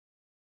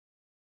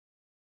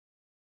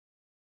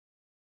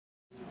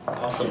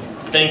Awesome.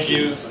 Thank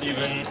you,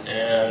 Stephen.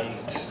 And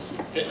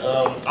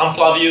I'm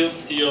Flaviu,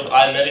 CEO of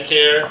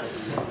iMedicare.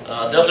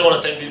 Definitely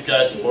want to thank these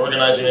guys for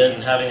organizing it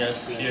and having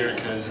us here,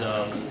 because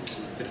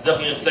it's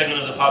definitely a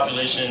segment of the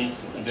population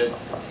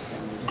that's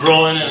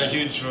growing and a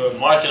huge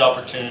market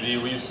opportunity.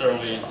 We've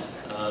certainly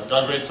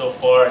done great so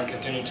far and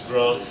continue to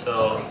grow,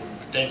 so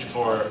thank you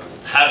for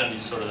having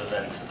these sort of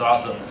events. It's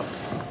awesome.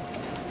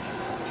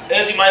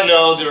 As you might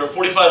know, there are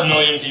 45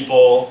 million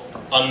people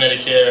on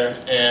Medicare,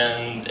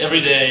 and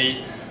every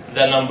day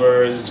that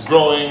number is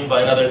growing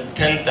by another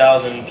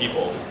 10,000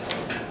 people.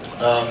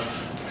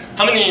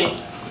 How many,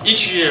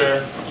 each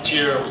year, each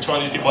one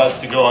of these people has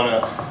to go on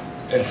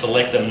and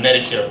select a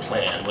Medicare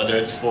plan, whether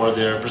it's for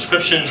their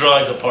prescription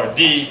drugs, a Part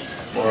D,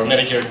 or a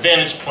Medicare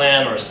Advantage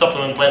plan, or a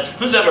supplement plan.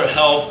 Who's ever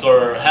helped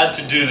or had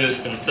to do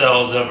this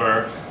themselves,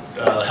 ever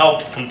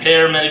help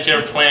compare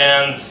Medicare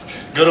plans,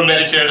 go to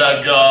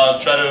Medicare.gov,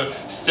 try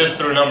to sift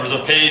through numbers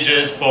of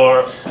pages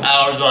for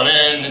hours on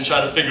end and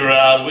try to figure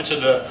out which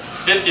of the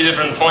 50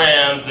 different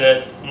plans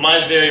that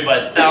might vary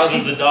by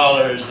thousands of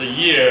dollars a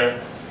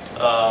year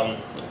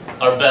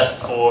are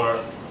best for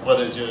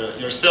whether it's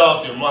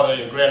yourself, your mother,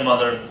 your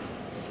grandmother.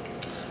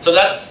 So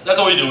that's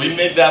what we do. We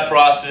make that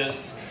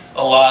process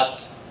a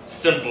lot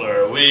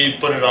simpler. We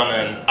put it on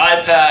an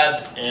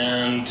iPad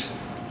and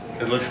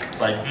it looks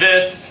like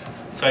this.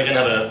 So I can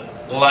have a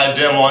live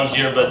demo on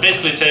here, but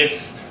basically it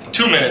takes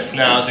 2 minutes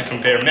now to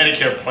compare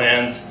Medicare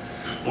plans.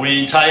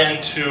 We tie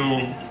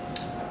into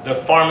the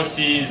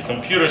pharmacies'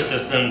 computer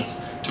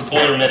systems to pull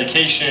their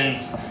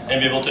medications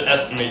and be able to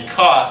estimate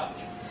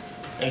costs.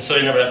 And so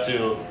you never have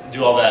to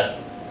do all that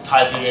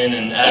typing in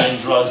and adding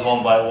drugs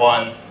one by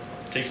one. It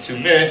takes 2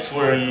 minutes.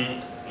 We're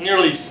in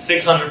nearly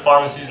 600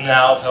 pharmacies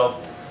now, have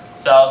helped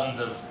thousands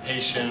of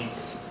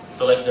patients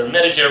select their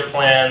Medicare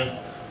plan.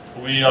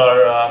 We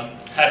are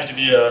happy to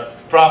be a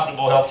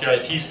profitable healthcare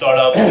IT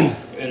startup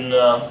in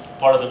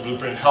part of the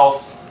Blueprint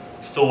Health,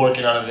 still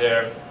working out of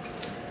there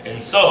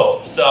in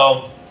Soho.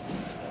 So,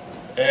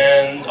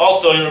 and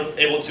also you're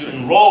able to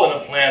enroll in a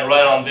plan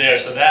right on there,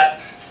 so that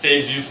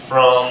saves you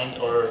from,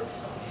 or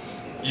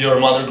your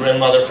mother,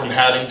 grandmother, from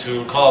having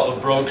to call up a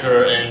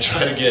broker and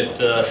try to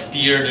get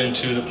steered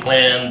into the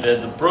plan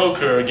that the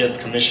broker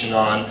gets commission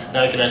on.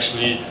 Now you can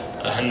actually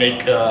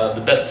make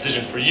the best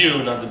decision for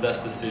you, not the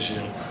best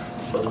decision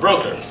for the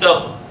broker.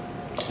 So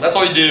that's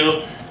what we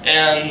do,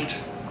 and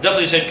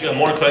definitely take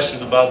more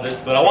questions about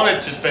this, but I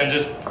wanted to spend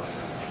just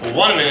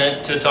 1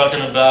 minute to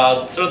talking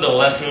about sort of the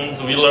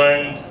lessons we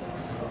learned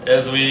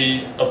as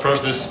we approach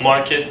this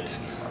market.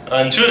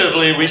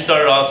 Intuitively, we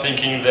started off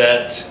thinking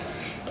that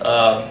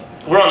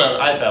we're on an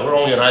iPad, we're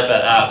only an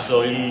iPad app,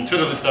 so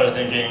intuitively started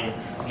thinking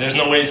there's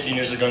no way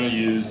seniors are going to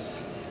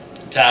use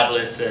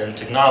tablets and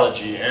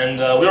technology, and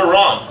we were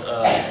wrong.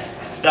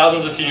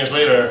 Thousands of seniors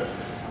later,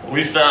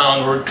 we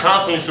found we're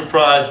constantly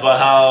surprised by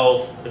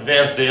how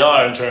advanced they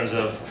are in terms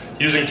of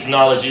using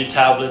technology,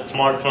 tablets,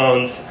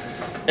 smartphones.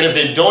 And if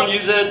they don't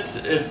use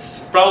it,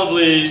 it's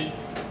probably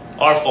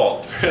our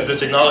fault as the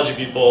technology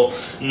people,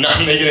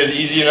 not making it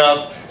easy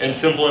enough and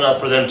simple enough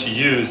for them to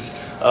use.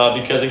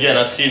 Because again,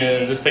 I've seen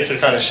it, and this picture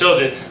kind of shows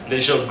it,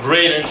 they show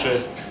great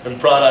interest in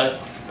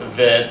products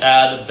that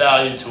add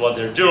value to what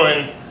they're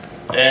doing,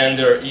 and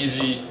they're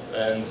easy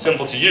and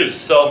simple to use.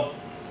 So,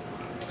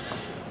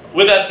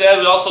 with that said,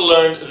 we also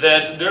learned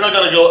that they're not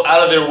going to go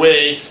out of their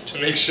way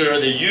to make sure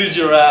they use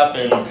your app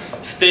and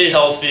stay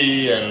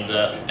healthy and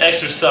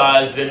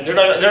exercise. And they're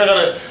not going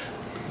to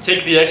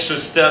take the extra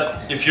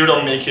step if you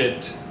don't make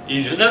it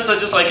easier. That's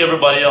just like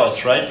everybody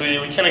else, right?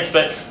 We can't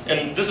expect,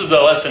 and this is the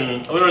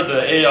lesson. We were at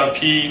the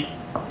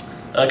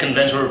AARP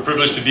convention. We were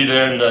privileged to be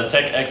there in the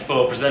Tech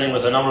Expo presenting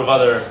with a number of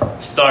other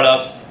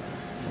startups.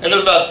 And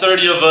there's about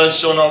 30 of us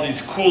showing all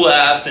these cool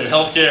apps and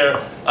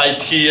healthcare,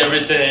 IT,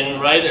 everything,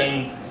 right?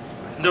 And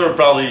there were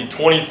probably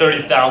 20,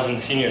 30,000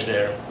 seniors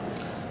there,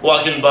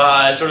 walking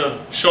by, sort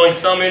of showing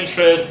some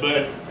interest,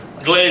 but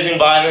glazing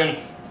by, and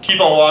then keep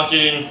on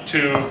walking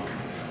to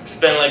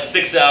spend like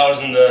 6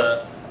 hours in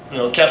the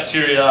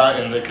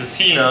cafeteria in the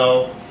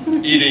casino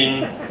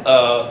eating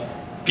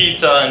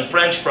pizza and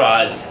French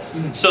fries.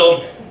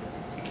 So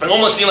it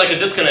almost seemed like a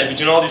disconnect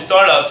between all these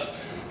startups,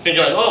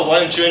 thinking like, oh, why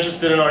aren't you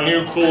interested in our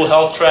new cool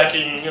health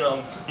tracking,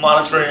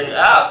 monitoring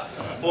app?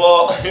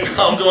 Well,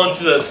 I'm going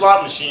to the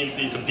slot machines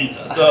to eat some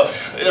pizza. So,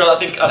 I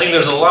think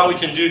there's a lot we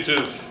can do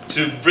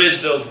to bridge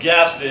those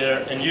gaps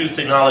there and use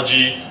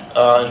technology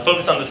and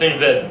focus on the things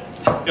that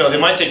they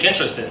might take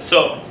interest in.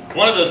 So,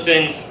 one of those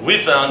things we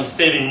found is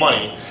saving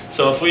money.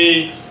 So, if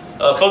we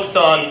focus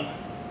on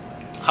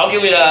how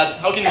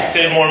can you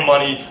save more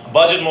money,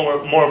 budget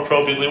more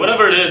appropriately,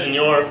 whatever it is in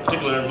your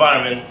particular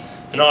environment,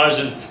 and ours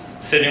is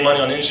saving money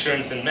on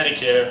insurance and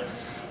Medicare.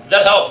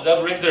 That helps, that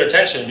brings their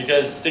attention,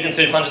 because they can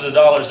save hundreds of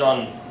dollars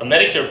on a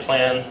Medicare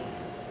plan.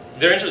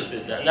 They're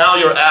interested. Now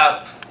your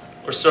app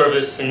or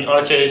service, in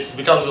our case,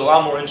 becomes a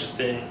lot more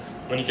interesting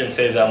when you can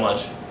save that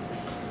much.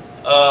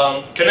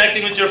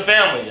 Connecting with your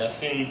family. I've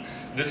seen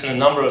this in a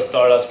number of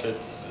startups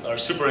that are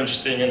super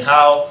interesting in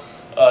how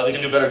they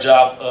can do a better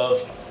job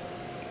of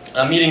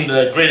meeting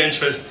the great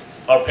interest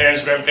our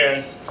parents,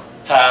 grandparents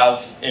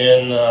have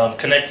in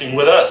connecting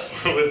with us,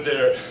 with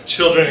their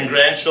children and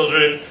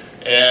grandchildren,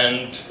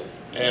 and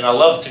I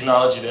love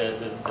technology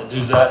that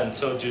does that, and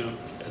so do,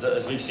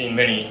 as we've seen,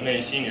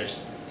 many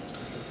seniors.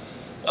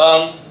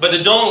 But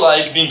they don't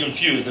like being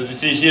confused. As you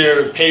see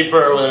here,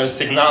 paper, whether it's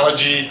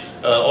technology,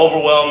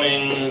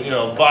 overwhelming,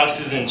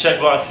 boxes and check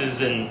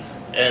boxes, and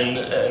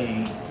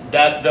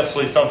that's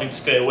definitely something to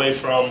stay away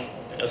from,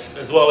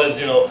 as well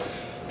as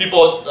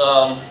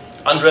people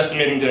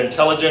underestimating their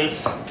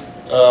intelligence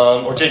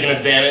or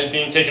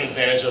being taken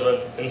advantage of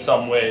it in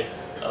some way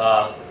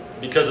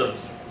because of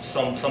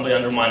somebody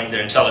undermining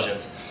their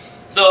intelligence.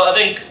 So I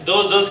think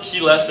those key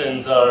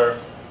lessons are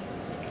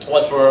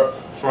what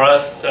for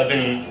us have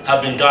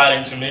been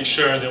guiding to make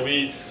sure that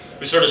we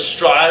sort of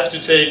strive to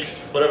take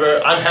every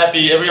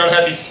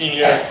unhappy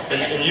senior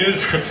and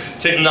use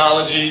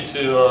technology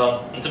to,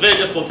 it's a very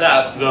difficult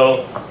task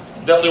though,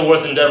 definitely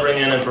worth endeavoring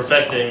in and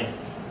perfecting,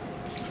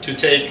 to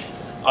take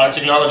our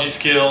technology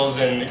skills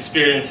and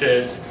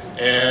experiences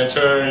and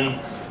turn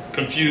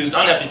confused,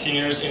 unhappy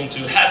seniors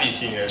into happy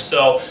seniors.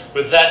 So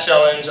with that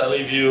challenge, I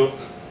leave you.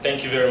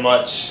 Thank you very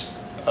much,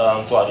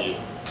 Flaviu.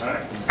 All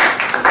right.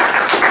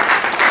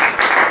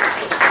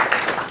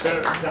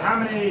 So how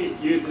many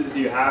users do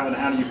you have and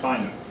how do you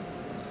find them?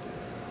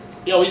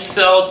 Yeah, we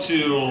sell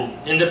to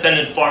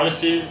independent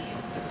pharmacies.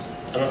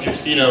 I don't know if you've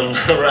seen them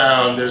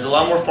around. There's a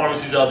lot more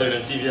pharmacies out there than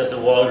CVS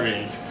and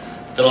Walgreens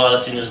that a lot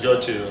of seniors go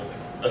to.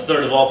 A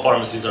third of all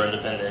pharmacies are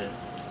independent.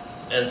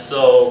 And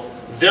so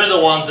they're the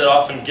ones that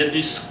often get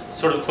these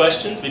sort of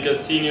questions because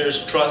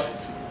seniors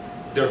trust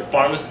their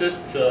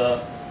pharmacists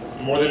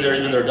more than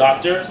even their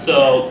doctor.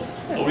 So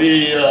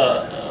we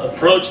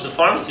approach the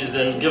pharmacies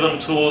and give them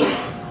tools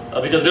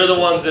because they're the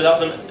ones that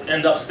often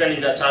end up spending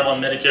that time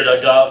on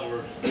Medicare.gov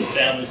or the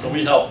family. So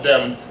we help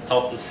them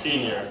help the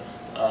senior.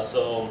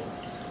 So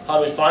how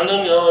do we find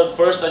them? At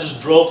first I just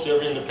drove to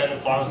every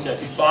independent pharmacy I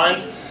could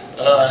find.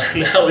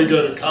 Now we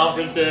go to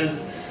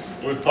conferences.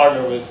 We've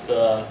partnered with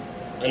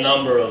a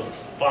number of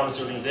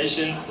pharmacy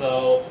organizations.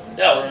 So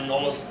yeah, we're in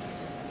almost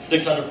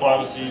 600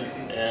 pharmacies,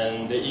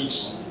 and they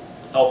each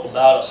help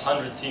about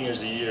 100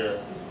 seniors a year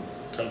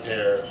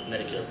compare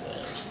Medicare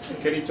plans.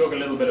 Can you talk a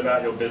little bit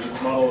about your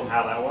business model and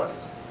how that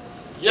works?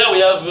 Yeah, we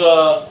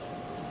have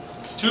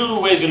two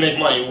ways we make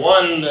money.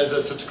 One is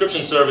a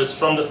subscription service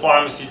from the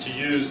pharmacy to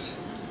use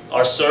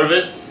our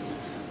service.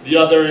 The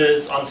other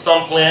is on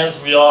some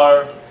plans we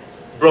are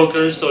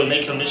brokers, so we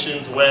make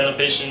commissions when a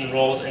patient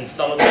enrolls in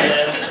some of the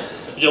plans.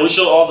 Yeah, we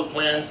show all the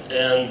plans,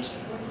 and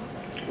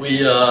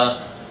we are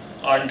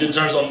in good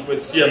terms with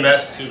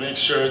CMS to make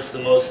sure it's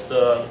the most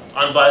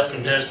unbiased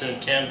comparison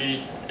it can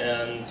be,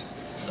 and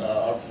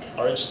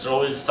our interests are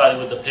always sided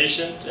with the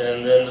patient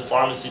and then the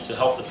pharmacy to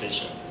help the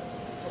patient.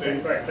 Okay,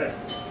 great,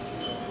 thanks.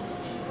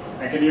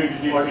 And can you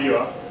introduce who you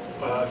are?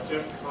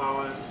 Jim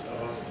Collins,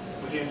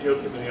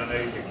 Geo Committee on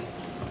Aging.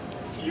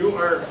 You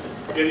are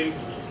getting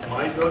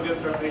my drug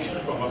information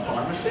from a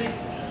pharmacy?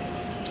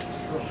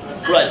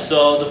 Right,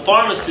 so the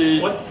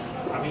pharmacy... What?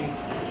 I mean,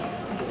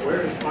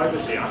 where is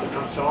privacy?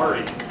 I'm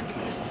sorry.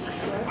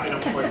 I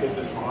don't quite get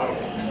this model.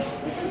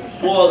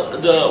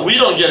 Well, we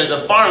don't get it, the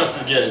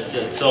pharmacists get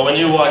it. So when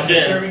you walk in...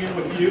 They're sharing it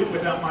with you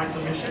without my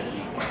permission?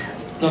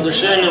 No, they're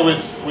sharing it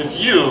with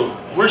you.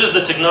 We're just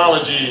the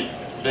technology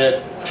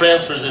that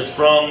transfers it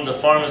from the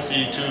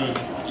pharmacy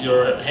to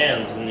your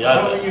hands in the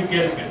iPad. How are you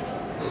getting it?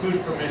 With whose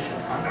permission?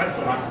 That's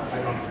what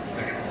I don't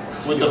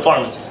understand. With the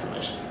pharmacy's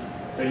permission.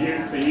 So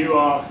you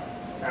ask,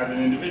 as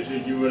an individual,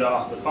 you would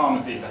ask the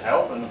pharmacy for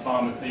help, and the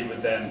pharmacy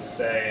would then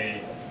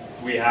say,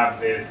 we have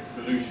this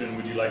solution,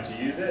 would you like to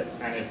use it?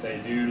 And if they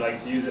do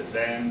like to use it,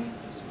 then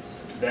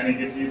it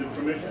gives you the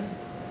permissions?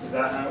 Is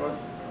that how it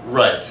works?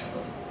 Right.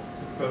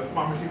 So the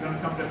pharmacy is going to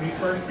come to me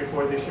first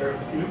before they share it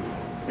with you?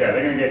 Yeah,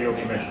 they're going to get your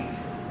permissions.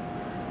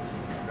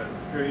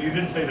 You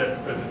didn't say that in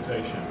the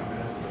presentation. I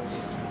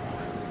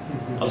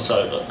mean, I'm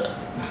sorry about that.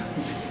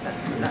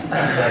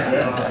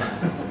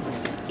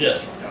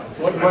 Yes.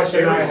 One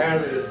question I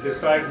have is,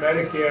 beside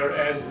Medicare,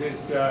 as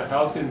this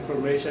health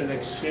information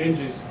exchange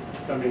is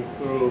coming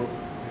through,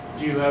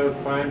 do you have a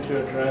plan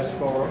to address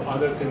for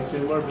other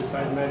consumers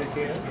besides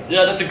Medicare?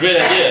 Yeah, that's a great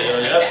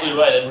idea. You're absolutely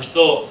right, and we're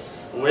still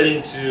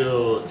waiting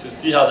to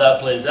see how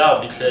that plays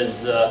out,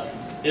 because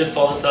if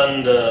all of a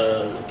sudden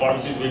the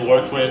pharmacies we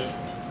work with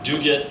do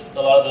get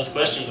a lot of those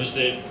questions, which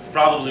they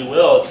probably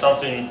will, it's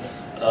something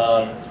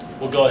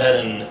we'll go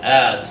ahead and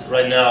add.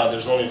 Right now,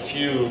 there's only a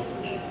few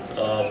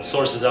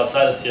sources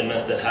outside of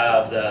CMS that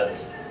have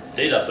that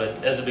data,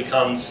 but as it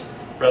becomes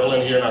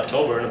prevalent here in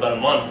October, in about a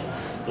month,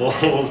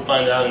 we'll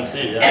find out and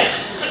see.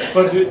 Yeah.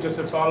 But just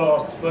a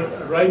follow-up,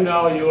 but right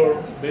now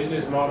your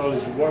business model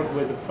is work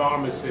with the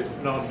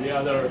pharmacist, not the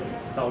other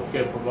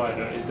healthcare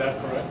provider. Is that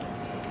correct?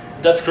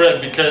 That's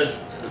correct,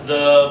 because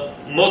the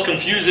most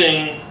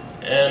confusing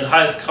and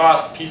highest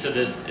cost piece of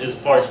this is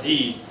Part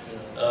D,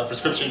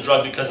 prescription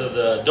drug, because of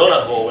the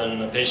donut hole, when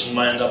the patient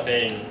might end up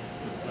paying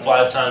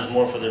 5 times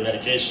more for their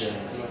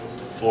medications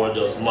for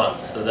those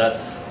months. So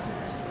that's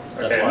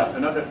okay, why.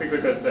 Another figure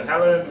goes to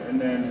Helen,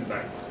 and then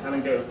back.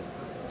 Helen, go.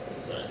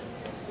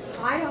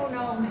 I don't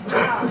know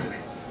how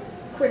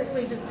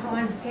quickly the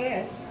time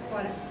passed,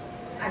 but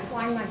I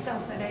find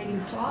myself at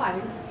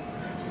 85,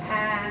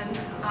 and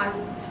I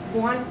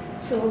want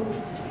to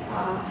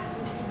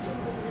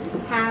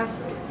have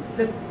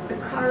the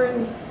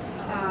current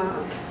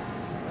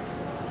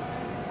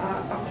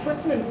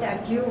equipment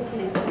that you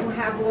who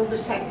have all the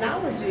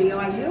technology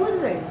are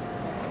using.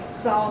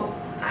 So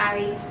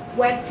I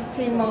went to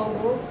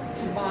T-Mobile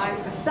to buy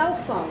a cell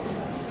phone.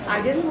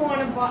 I didn't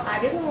want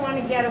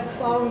to get a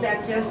phone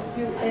that just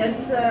you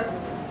answer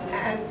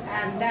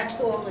and that's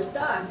all it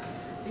does,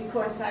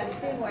 because I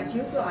see what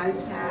you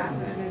guys have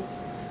and it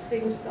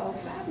seems so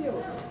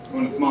fabulous. You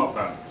want a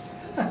smartphone?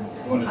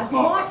 A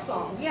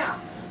smartphone, yeah.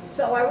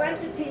 So I went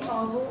to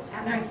T-Mobile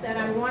and I said,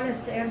 I want a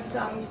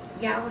Samsung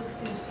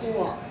Galaxy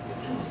 4.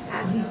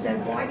 And he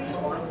said, why do you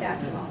want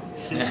that phone?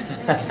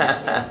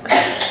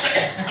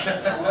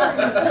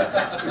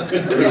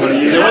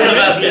 They wouldn't have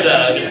asked me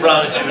that, I can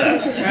promise you that.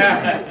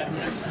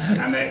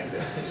 And they,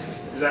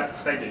 is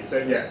that safety? So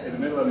yeah, in the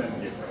middle of the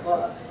interview.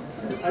 Well,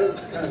 I'm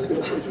kind of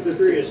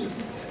curious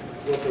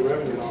what the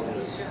revenue model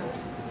is.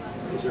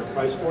 Is there a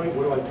price point?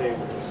 What do I pay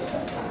for this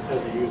as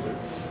a user?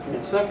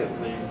 And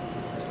secondly,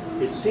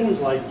 it seems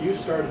like you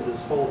started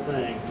this whole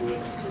thing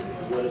with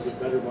what is a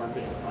better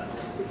marketing plan,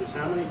 which is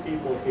how many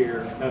people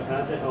here have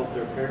had to help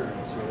their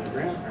parents or their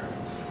grandparents.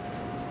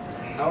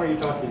 How are you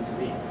talking to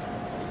me?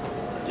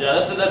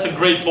 Yeah, that's a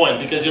great point,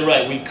 because you're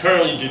right. We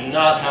currently do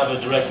not have a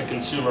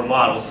direct-to-consumer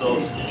model, so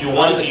if you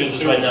wanted to use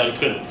this right now, you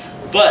couldn't.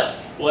 But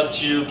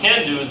what you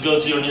can do is go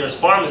to your nearest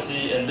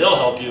pharmacy, and they'll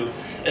help you.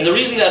 And the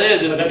reason that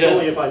is but because... That's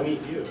only if I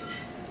meet you.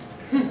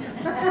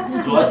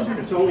 What?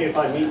 It's only if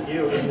I meet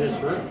you in this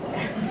room.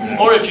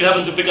 Or if you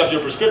happen to pick up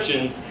your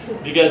prescriptions,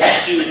 because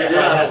you're going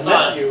to have a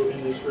sign. You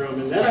in this room,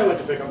 and then I went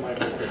to pick up my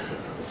prescription.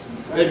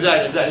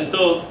 Exactly.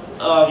 So,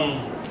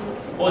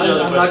 what was your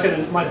other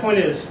question? My point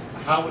is,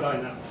 how would I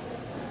know?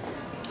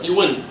 You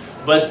wouldn't.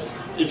 But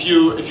if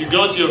you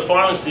go to your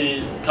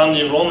pharmacy, come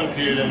the enrollment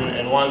period,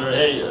 and wonder,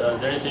 hey, is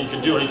there anything you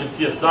can do? Or you can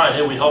see a sign,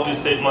 hey, we help you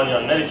save money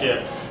on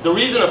Medicare. The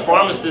reason a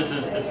pharmacist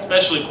is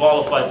especially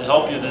qualified to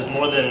help you, there's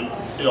more than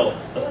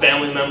a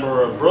family member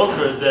or a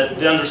broker, is that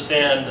they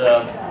understand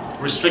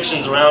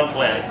restrictions around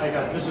plans.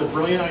 This is a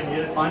brilliant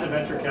idea. Find a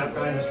venture cap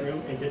guy in this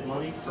room and get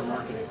money for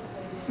marketing.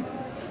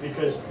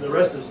 Because the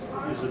rest is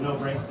a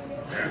no-brainer.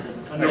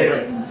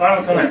 Okay,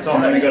 final comment,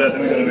 Tom, then we got to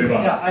move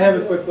on. Yeah, I have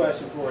a quick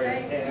question for you,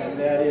 and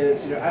that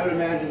is, I would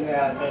imagine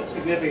that a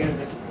significant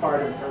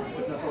part of, or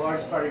if not the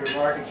largest part of your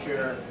market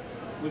share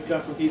would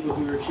come from people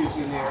who are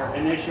choosing their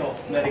initial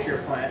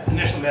Medicare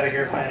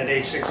plan at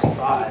age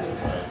 65.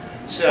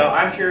 So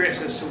I'm curious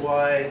as to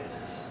why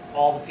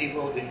all the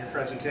people in your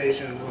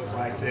presentation look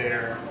like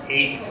they're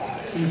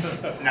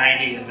 85,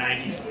 90, and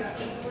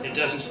 95. It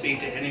doesn't speak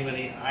to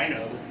anybody I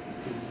know who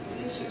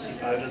is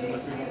 65, doesn't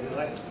look remotely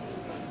like it.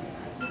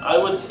 I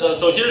would.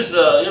 So here's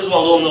one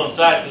little known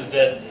fact, is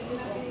that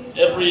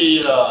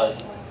every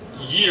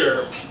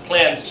year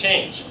plans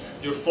change.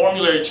 Your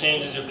formulary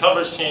changes, your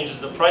coverage changes,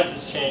 the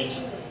prices change,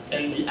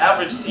 and the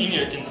average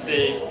senior can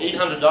save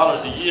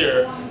 $800 a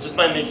year just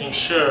by making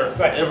sure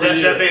every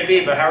year. That may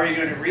be, but how are you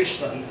going to reach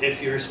them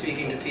if you're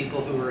speaking to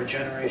people who are a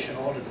generation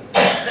older than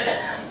them?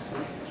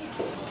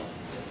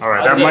 All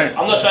right,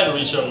 I'm not trying to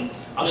reach them.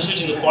 I'm just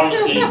reaching the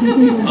pharmacies.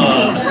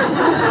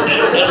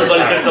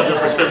 Everybody picks up their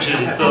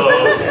prescriptions, so...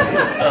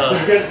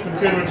 some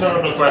good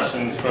rhetorical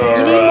questions for...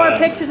 You need more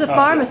pictures of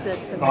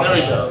pharmacists. There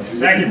we go.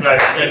 Thank you, Flaviu.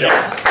 Thank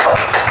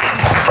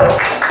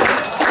you.